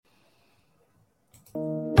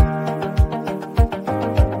Welcome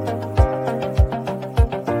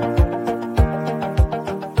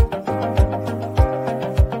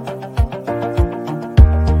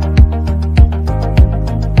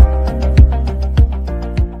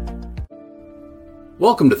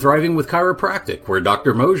to Thriving with Chiropractic, where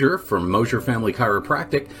Dr. Mosier from Mosier Family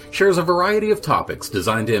Chiropractic shares a variety of topics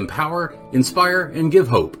designed to empower, inspire, and give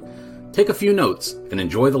hope. Take a few notes and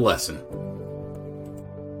enjoy the lesson.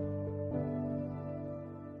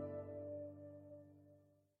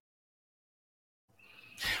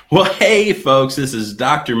 Well, hey folks, this is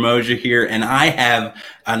Dr. Mosier here, and I have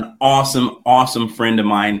an awesome friend of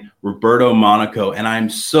mine, Roberto Monaco, and I'm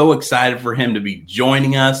so excited for him to be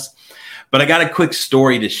joining us. But I got a quick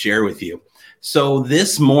story to share with you. So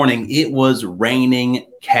this morning, it was raining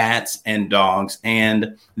cats and dogs.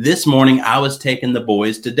 And this morning, I was taking the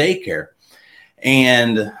boys to daycare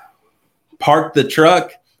and parked the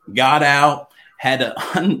truck, got out, had to,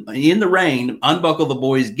 in the rain, unbuckle the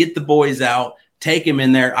boys, get the boys out, take them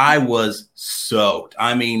in there. I was soaked.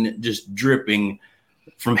 I mean, just dripping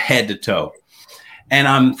from head to toe. And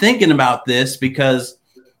I'm thinking about this because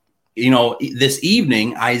this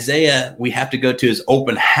evening, Isaiah, we have to go to his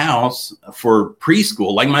open house for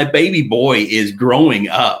preschool. Like, my baby boy is growing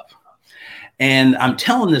up. And I'm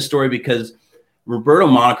telling this story because Roberto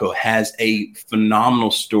Monaco has a phenomenal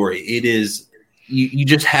story. It is, you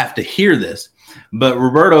just have to hear this. But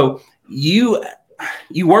Roberto, you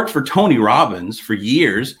worked for Tony Robbins for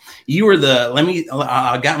years. You were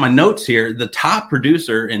I got my notes here, the top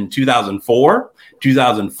producer in 2004,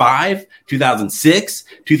 2005, 2006,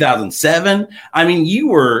 2007. I mean,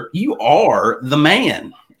 you are the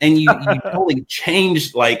man, and you totally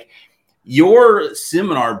changed. Like, your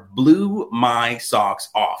seminar blew my socks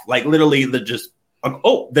off. Like, literally,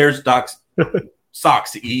 there's Doc's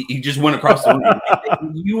socks. He just went across the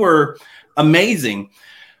room. You were amazing.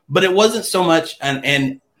 But it wasn't so much,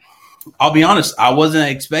 and I'll be honest, I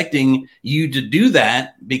wasn't expecting you to do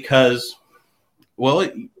that because, well,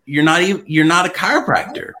 you're not a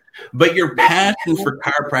chiropractor, but your passion for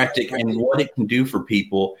chiropractic and what it can do for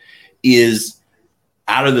people is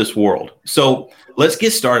out of this world. So let's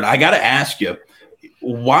get started. I got to ask you,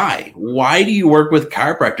 why? Why do you work with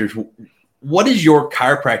chiropractors? What is your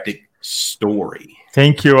chiropractic story?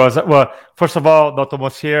 Thank you. Well, first of all, Dr.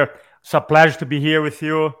 Mosier, it's a pleasure to be here with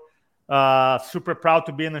you. Super proud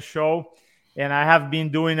to be in the show. And I have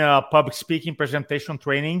been doing a public speaking presentation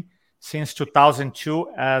training since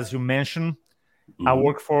 2002, as you mentioned. Mm-hmm. I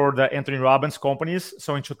work for the Anthony Robbins companies.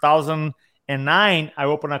 So in 2009, I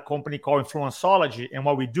opened a company called Influenceology. And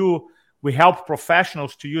what we do, we help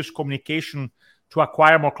professionals to use communication to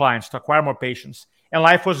acquire more clients, to acquire more patients. And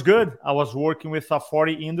life was good. I was working with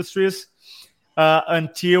 40 industries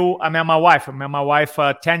until I met my wife. I met my wife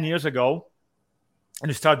 10 years ago. And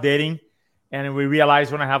we started dating, and we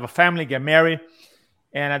realized when I have a family, get married.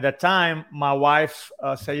 And at that time, my wife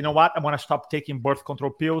said, you know what? I want to stop taking birth control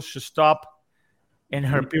pills. She stopped, and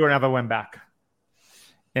her period never went back.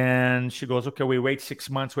 And she goes, okay, we wait 6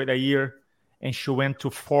 months, wait a year. And she went to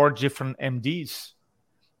 4 different MDs,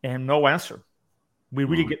 and no answer. We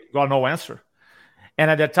really got no answer. And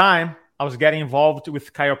at that time, I was getting involved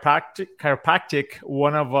with chiropractic.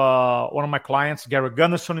 One of my clients, Gary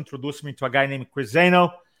Gunnarsson, introduced me to a guy named Chris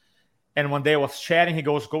Zano. And one day I was chatting. He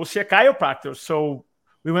goes, go see a chiropractor. So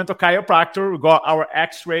we went to a chiropractor. We got our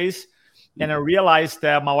x-rays. And I realized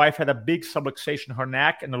that my wife had a big subluxation in her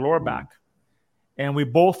neck and the lower back. And we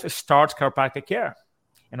both started chiropractic care.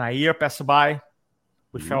 And a year passed by.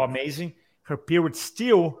 We felt amazing. Her period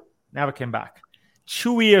still never came back.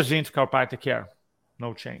 2 years into chiropractic care,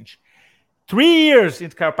 no change. 3 years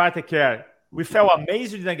into chiropractic care, we felt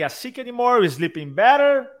amazing. We didn't get sick anymore. We were sleeping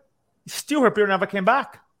better. Still, her period never came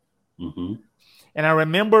back. Mm-hmm. And I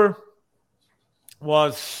remember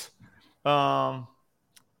was 5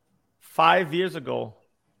 years ago,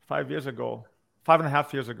 5.5 years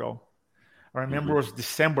ago. I remember it was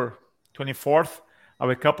December 24th. I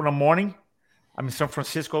wake up in the morning. I'm in San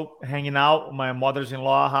Francisco hanging out at my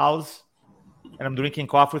mother-in-law house. And I'm drinking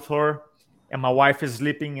coffee with her. And my wife is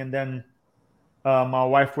sleeping. And then my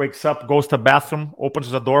wife wakes up, goes to the bathroom, opens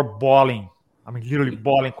the door, bawling. I mean, literally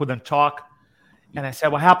bawling, couldn't talk. And I said,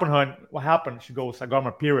 what happened, hon? What happened? She goes, I got my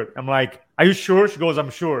period. I'm like, are you sure? She goes, I'm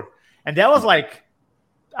sure. And that was like,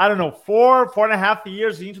 I don't know, 4.5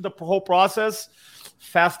 years into the whole process.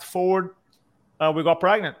 Fast forward, we got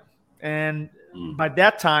pregnant. And by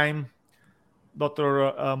that time,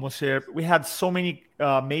 Dr. Mosier, we had so many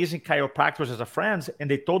amazing chiropractors as a friends, and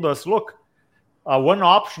they told us, look, one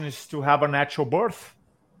option is to have a natural birth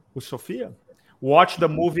with Sophia. Watch the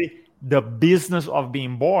movie The Business of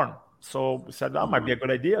Being Born. So we said, that might be a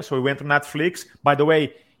good idea. So we went to Netflix. By the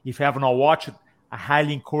way, if you have not watched it, I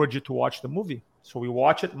highly encourage you to watch the movie. So we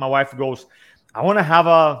watch it. My wife goes, I want to have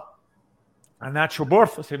a natural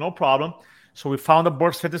birth. I say, no problem. So we found a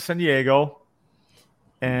birth center in San Diego.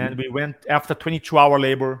 And we went after 22-hour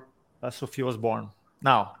labor. Sophia was born.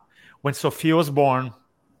 Now, when Sophia was born,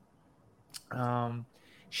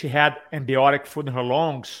 she had antibiotic food in her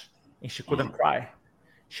lungs, and she couldn't cry.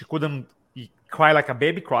 She couldn't cry like a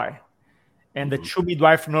baby cry. And the two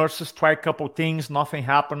midwife nurses tried a couple things. Nothing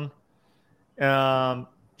happened.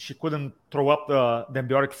 She couldn't throw up the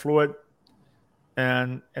antibiotic fluid.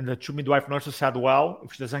 And the two midwife nurses said, well,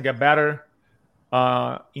 if she doesn't get better,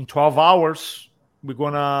 in 12 hours, we're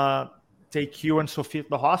going to take you and Sophia to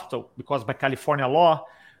the hospital, because by California law,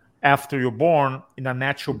 after you're born in a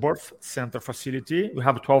natural birth center facility, we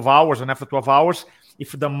have 12 hours. And after 12 hours,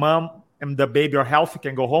 if the mom and the baby are healthy,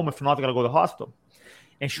 can go home. If not, they're going to go to the hospital.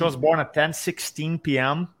 And she was born at 10:16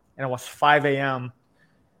 p.m. and it was 5 a.m.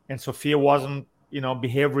 And Sophia wasn't,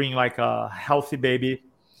 behaving like a healthy baby.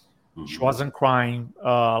 She wasn't crying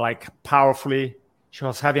like powerfully. She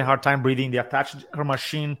was having a hard time breathing. They attached her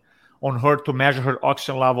machine on her to measure her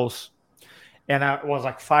oxygen levels. And it was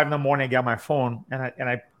like 5 in the morning. I got my phone and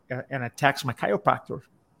I text my chiropractor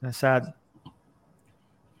and I said,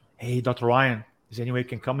 hey, Dr. Ryan, is there any way you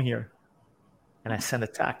can come here? And I sent a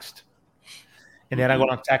text. And then I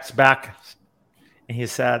got a text back and he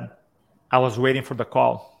said, I was waiting for the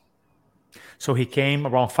call. So he came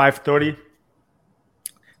around 5:30.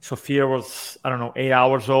 Sophia was, 8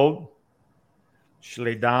 hours old. She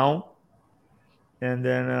lay down. And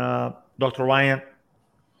then Dr. Ryan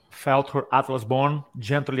felt her atlas bone,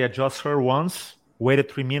 gently adjust her once,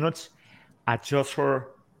 waited 3 minutes, adjust her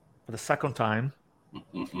for the second time.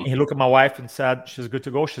 And he looked at my wife and said, she's good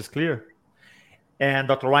to go, she's clear. And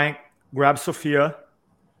Dr. Ryan grabbed Sophia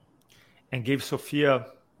and gave Sophia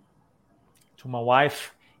to my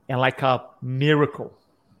wife, and like a miracle,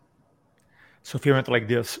 Sophia went like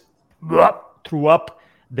this, threw up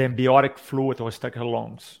the antibiotic fluid that was stuck in her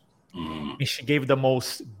lungs. And she gave the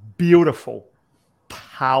most beautiful,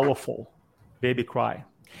 powerful baby cry.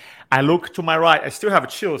 I look to my right. I still have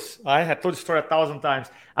chills. I had told the story 1,000 times.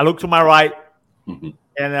 I look to my right,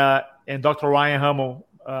 and Dr. Ryan Hummel,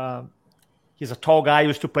 he's a tall guy,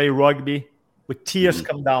 used to play rugby, with tears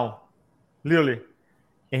come down, literally.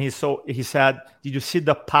 And he said, did you see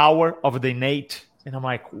the power of the innate? And I'm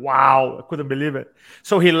like, wow, I couldn't believe it.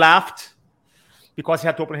 So he laughed because he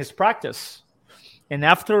had to open his practice. And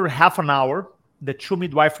after half an hour, the two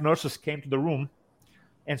midwife nurses came to the room,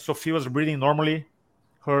 and Sophia was breathing normally.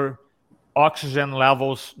 Her oxygen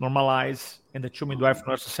levels normalized, and the two midwife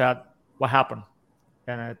nurses said, what happened?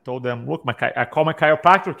 And I told them, look, I called my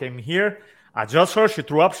chiropractor, came here, adjust her, she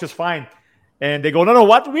threw up, she's fine. And they go, no,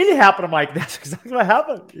 what really happened? I'm like, that's exactly what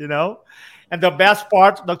happened, And the best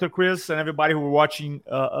part, Dr. Chris and everybody who are watching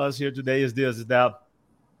us here today is that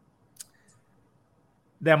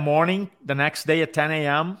that morning, the next day at 10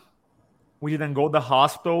 a.m., we didn't go to the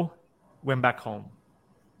hospital, went back home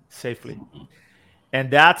safely.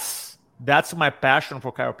 And that's my passion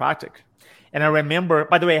for chiropractic. And I remember,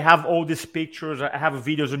 by the way, I have all these pictures. I have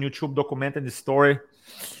videos on YouTube documenting this story.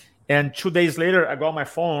 And 2 days later, I got my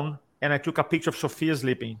phone and I took a picture of Sophia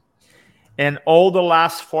sleeping. And all the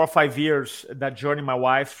last 4 or 5 years, that journey, my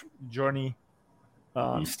wife's journey,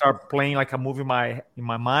 started playing like a movie in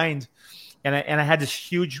my mind. And I had this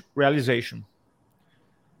huge realization.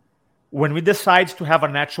 When we decided to have a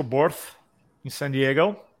natural birth in San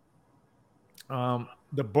Diego,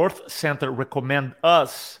 the birth center recommended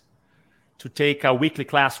us to take a weekly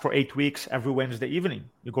class for 8 weeks every Wednesday evening.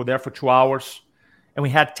 You go there for 2 hours. And we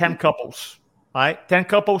had 10 couples, right? 10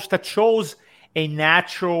 couples that chose a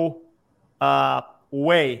natural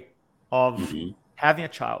way of having a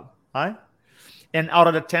child, right? And out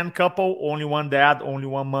of the 10 couple, only one dad, only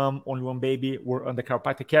one mom, only one baby were under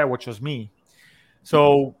chiropractic care, which was me.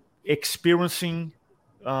 So experiencing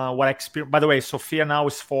what I experienced. By the way, Sophia now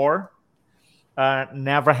is 4,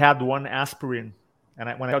 never had one aspirin.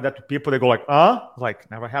 And when I tell that to people, they go like, like,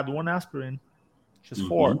 never had one aspirin. She's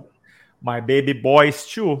 4. My baby boy is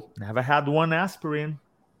 2, never had one aspirin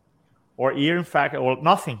or ear infection or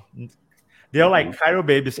nothing. They're like chiro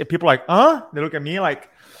babies. And people are like, They look at me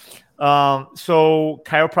like, so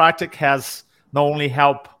chiropractic has not only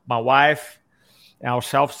helped my wife and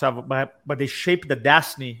ourselves, but they shape the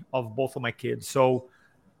destiny of both of my kids. So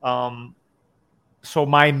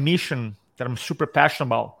my mission that I'm super passionate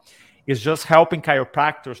about is just helping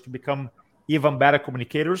chiropractors to become even better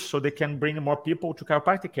communicators so they can bring more people to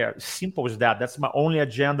chiropractic care. Simple as that. That's my only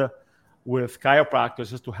agenda with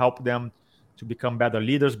chiropractors, is to help them to become better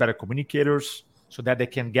leaders, better communicators, so that they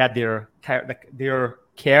can get their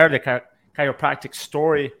chiropractic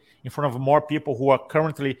story in front of more people who are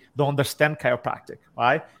currently don't understand chiropractic.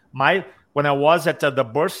 Right? When I was at the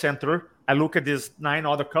birth center, I look at these 9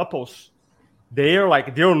 other couples. They're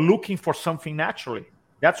looking for something naturally.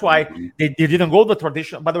 That's why they didn't go the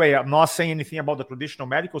traditional. By the way, I'm not saying anything about the traditional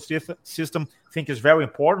medical system. I think it's very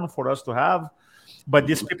important for us to have. But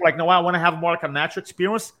these people like, no, I want to have more like a natural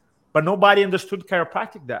experience. But nobody understood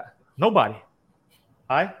chiropractic there. Nobody.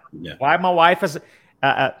 Right? Yeah. Why my wife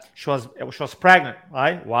she was pregnant.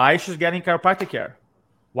 Right? Why she's getting chiropractic care?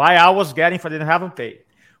 Why I was getting if I didn't have them paid?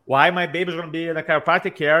 Why my baby's going to be in a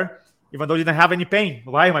chiropractic care even though they didn't have any pain?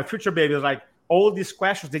 Why my future baby is like all these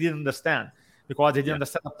questions they didn't understand. Because they didn't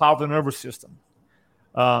understand the power of the nervous system.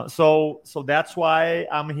 So that's why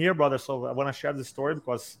I'm here, brother. So I want to share this story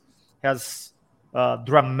because it has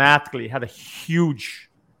dramatically had a huge,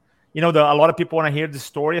 a lot of people want to hear this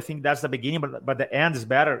story. I think that's the beginning, but the end is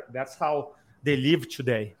better. That's how they live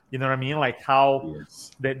today. You know what I mean? Like how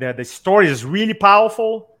the story is really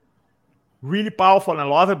powerful, and I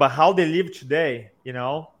love it, but how they live today,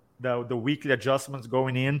 the weekly adjustments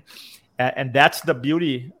going in. And that's the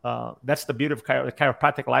beauty. That's the beauty of the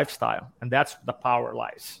chiropractic lifestyle, and that's the power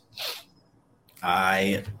lies.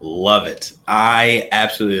 I love it. I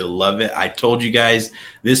absolutely love it. I told you guys,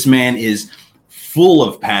 this man is full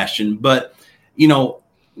of passion. But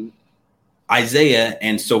Isaiah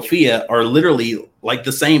and Sophia are literally like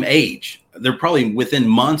the same age. They're probably within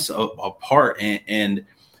months apart, and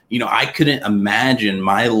I couldn't imagine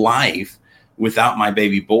my life without my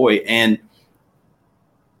baby boy. And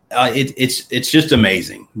it's just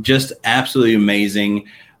amazing, just absolutely amazing.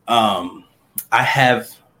 I have,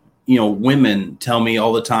 women tell me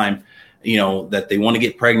all the time, that they want to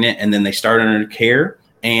get pregnant and then they start under care.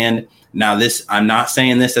 And now I'm not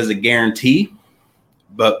saying this as a guarantee,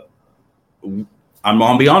 but I'm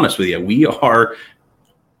going to be honest with you. We are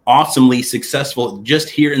awesomely successful just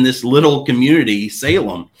here in this little community,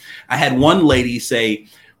 Salem. I had one lady say,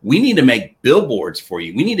 we need to make billboards for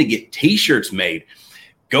you. We need to get T-shirts made.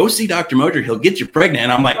 Go see Dr. Mosier. He'll get you pregnant.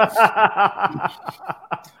 And I'm like,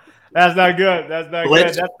 that's not good. That's not good.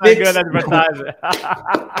 That's not good advertising.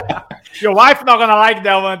 Your wife's not going to like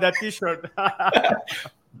that one, that T-shirt.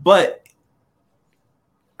 But,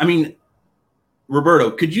 I mean,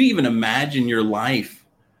 Roberto, could you even imagine your life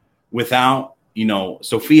without,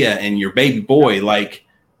 Sophia and your baby boy? Like,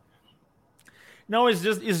 no, it's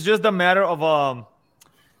just a matter of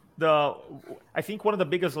I think one of the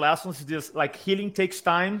biggest lessons is just like healing takes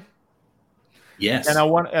time. Yes. And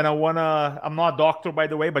I'm not a doctor, by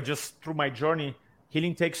the way, but just through my journey,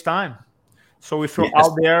 healing takes time. So if you're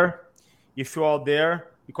out there,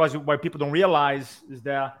 because what people don't realize is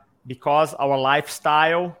that because our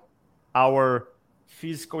lifestyle, our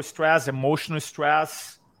physical stress, emotional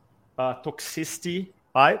stress, toxicity,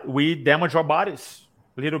 right? We damage our bodies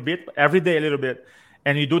a little bit, every day a little bit.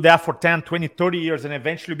 And you do that for 10, 20, 30 years and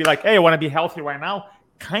eventually be like, hey, I want to be healthy right now.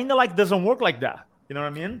 Kind of like doesn't work like that. You know what I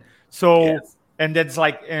mean? So, yes. And that's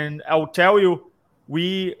like, and I'll tell you,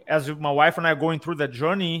 as my wife and I are going through that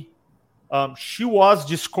journey, she was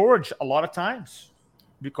discouraged a lot of times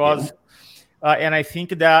because, and I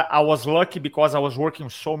think that I was lucky because I was working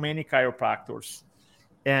with so many chiropractors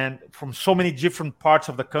and from so many different parts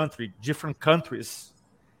of the country, different countries.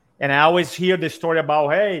 And I always hear the story about,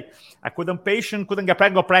 hey, I couldn't get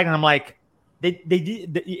pregnant. I'm like, they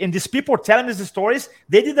did, and these people were telling me these stories.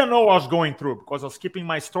 They didn't know what I was going through because I was keeping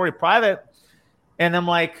my story private. And I'm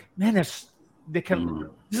like, man, this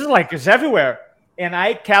is like, it's everywhere. And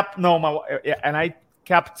I kept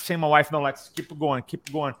saying my wife, no, let's keep going.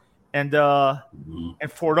 And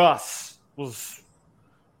for us, it was,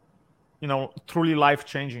 truly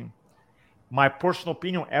life-changing. My personal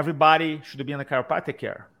opinion, everybody should be in the chiropractic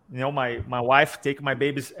care. My wife take my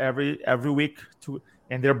babies every week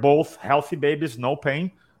and they're both healthy babies, no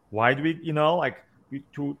pain. Why do we,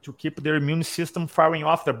 to keep their immune system firing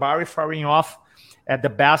off, their body firing off at the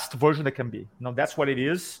best version they can be. That's what it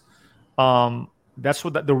is. That's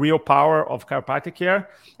what the real power of chiropractic care.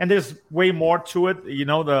 And there's way more to it.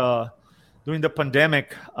 During the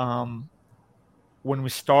pandemic, when we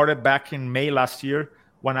started back in May last year,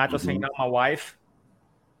 when I was saying, my wife,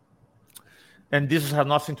 and this has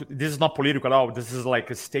nothing to. This is not political at all. This is like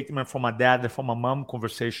a statement from my dad and from my mom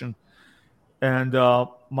conversation. And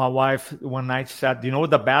my wife one night said,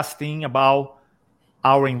 the best thing about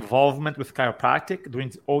our involvement with chiropractic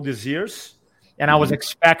during all these years? And I was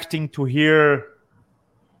expecting to hear.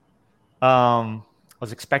 Sophia's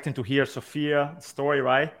story,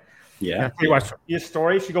 right? Yeah. And Sophia's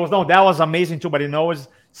story. She goes, no, that was amazing too. But it's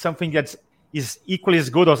something that's is equally as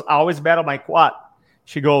good or always better. I'm like, what?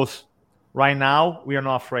 She goes, right now, we are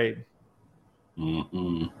not afraid.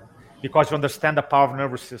 Mm-hmm. Because you understand the power of the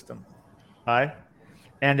nervous system, right?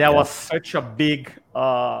 And that was such a big,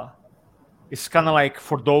 it's kind of like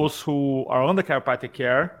for those who are under chiropractic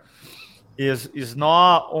care, is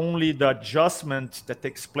not only the adjustment that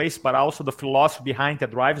takes place, but also the philosophy behind that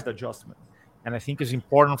drives the adjustment. And I think it's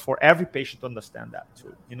important for every patient to understand that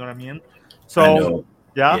too. You know what I mean? So,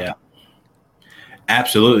 yeah.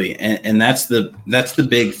 Absolutely. And that's the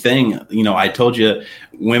big thing. You know, I told you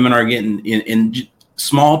women are getting in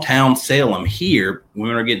small town Salem here,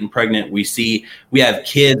 women are getting pregnant. We have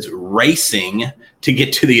kids racing to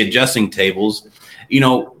get to the adjusting tables, you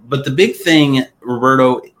know, but the big thing,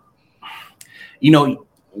 Roberto, you know,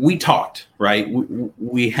 we talked, right?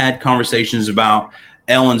 We had conversations about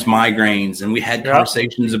Ellen's migraines, and we had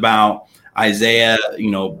conversations about Isaiah, you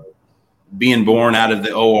know, being born out of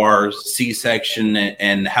the OR C-section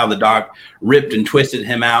and how the doc ripped and twisted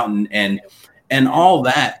him out and all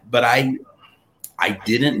that. But I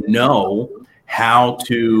didn't know how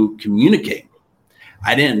to communicate.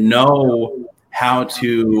 I didn't know how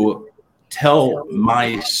to tell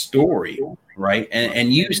my story, right?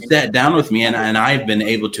 And you sat down with me, and I've been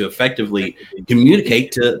able to effectively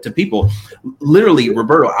communicate to people. Literally,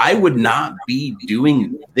 Roberto, I would not be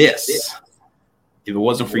doing this if it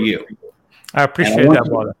wasn't for you. I appreciate that,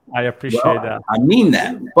 brother. I appreciate that. I mean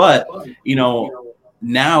that. But, you know,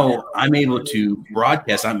 now I'm able to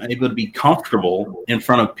broadcast. I'm able to be comfortable in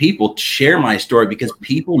front of people to share my story because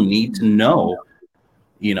people need to know,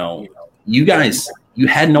 you know, you guys, you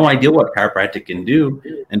had no idea what chiropractic can do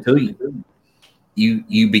until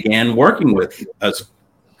you began working with us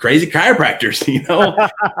crazy chiropractors, you know?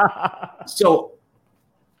 So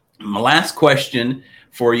my last question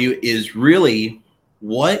for you is really,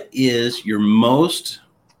 what is your most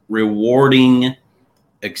rewarding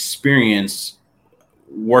experience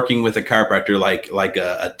working with a chiropractor, like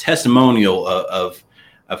a testimonial of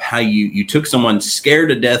how you took someone scared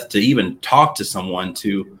to death to even talk to someone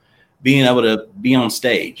to being able to be on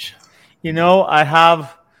stage? You know, I've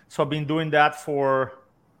been doing that for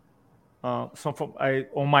on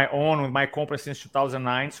my own with my company since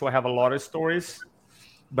 2009. So I have a lot of stories,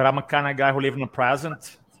 but I'm a kind of guy who lives in the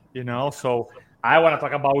present, you know, so I want to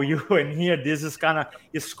talk about you and here. This is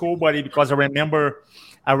it's cool, buddy, because I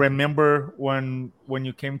remember when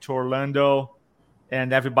you came to Orlando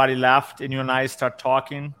and everybody left and you and I start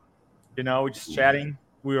talking, you know, just chatting.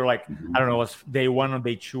 We were like, I don't know, it was day 1 or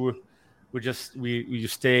day 2. We just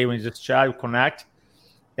stay, we just chat, we connect.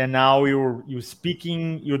 And now you're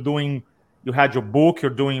speaking, you had your book, you're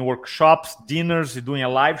doing workshops, dinners, you're doing a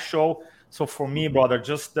live show. So for me, brother,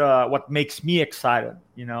 just what makes me excited,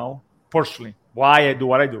 you know, personally, why I do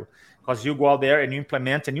what I do, because you go out there and you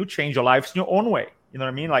implement and you change your lives in your own way. You know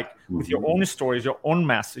what I mean? Like with your own stories, your own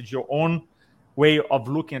message, your own way of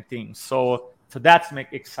looking at things. So that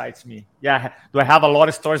excites me. Yeah. Do I have a lot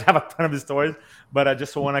of stories? I have a ton of stories, but I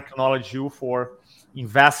just want to acknowledge you for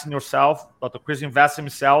investing in yourself. Dr. Chris invests in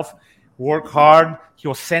himself, work hard. He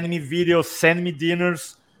was sending me videos, sending me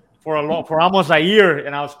dinners for almost a year,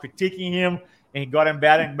 and I was critiquing him, and he got him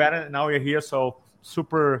better and better. And now we're here. So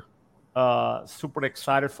super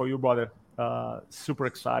excited for you, brother. Super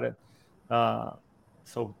excited.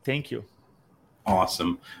 So thank you.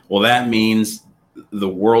 Awesome. Well, that means the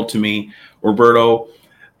world to me, Roberto.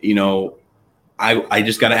 You know, I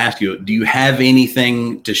just got to ask you, do you have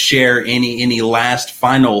anything to share? Any last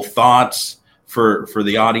final thoughts for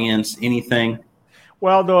the audience? Anything?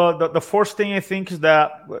 Well, the first thing I think is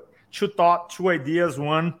that two ideas.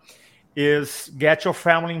 One is get your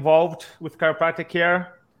family involved with chiropractic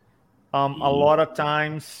care. A lot of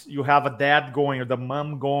times you have a dad going or the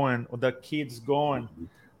mom going or the kids going.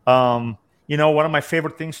 You know, one of my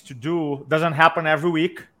favorite things to do doesn't happen every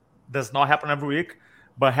week. Does not happen every week,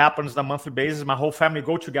 but happens on a monthly basis. My whole family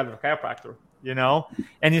go together to chiropractor, you know,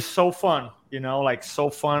 and it's so fun, you know, like so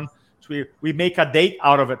fun. So we make a date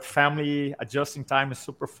out of it. Family adjusting time is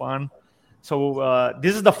super fun. So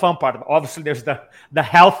this is the fun part. Obviously, there's the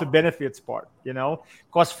health benefits part, you know,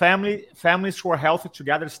 because families who are healthy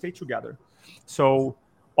together stay together. So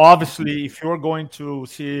obviously, if you're going to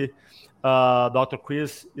see Dr.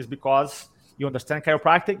 Chris, is because you understand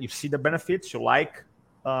chiropractic, you see the benefits, you like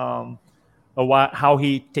how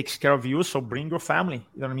he takes care of you. So bring your family,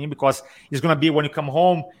 you know what I mean? Because it's going to be when you come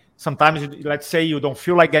home, sometimes, let's say you don't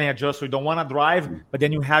feel like getting adjusted, you don't want to drive, but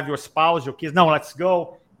then you have your spouse, your kids, no, let's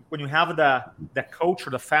go. When you have the coach or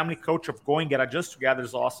the family coach of going, get adjusted together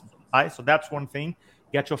is awesome. Right? So that's one thing.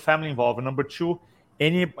 Get your family involved. And number 2,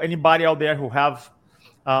 anybody out there who have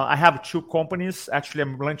I have 2 companies. Actually,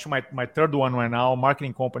 I'm launching my third one right now, a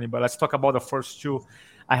marketing company. But let's talk about the first 2.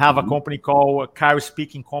 I have a company called Chiro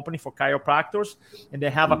Speaking Company for chiropractors. And they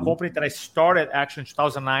have a company that I started actually in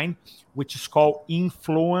 2009, which is called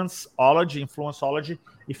Influenceology.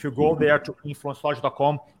 If you go there to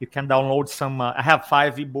influenceology.com, you can download some. I have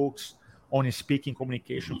 5 ebooks on speaking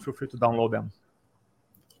communication. Feel free to download them.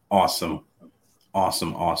 Awesome.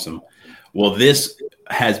 Well, this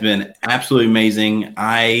has been absolutely amazing.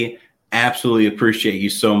 I absolutely appreciate you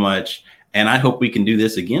so much. And I hope we can do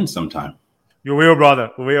this again sometime. You will,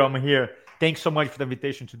 brother. We will. I'm here. Thanks so much for the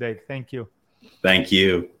invitation today. Thank you. Thank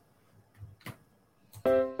you.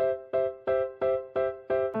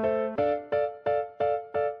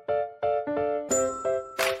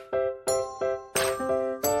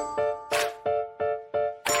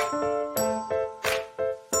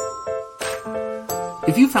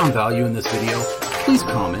 If you found value in this video, please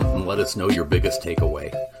comment and let us know your biggest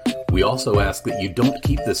takeaway. We also ask that you don't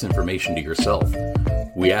keep this information to yourself.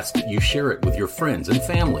 We ask that you share it with your friends and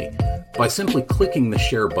family by simply clicking the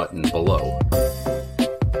share button below.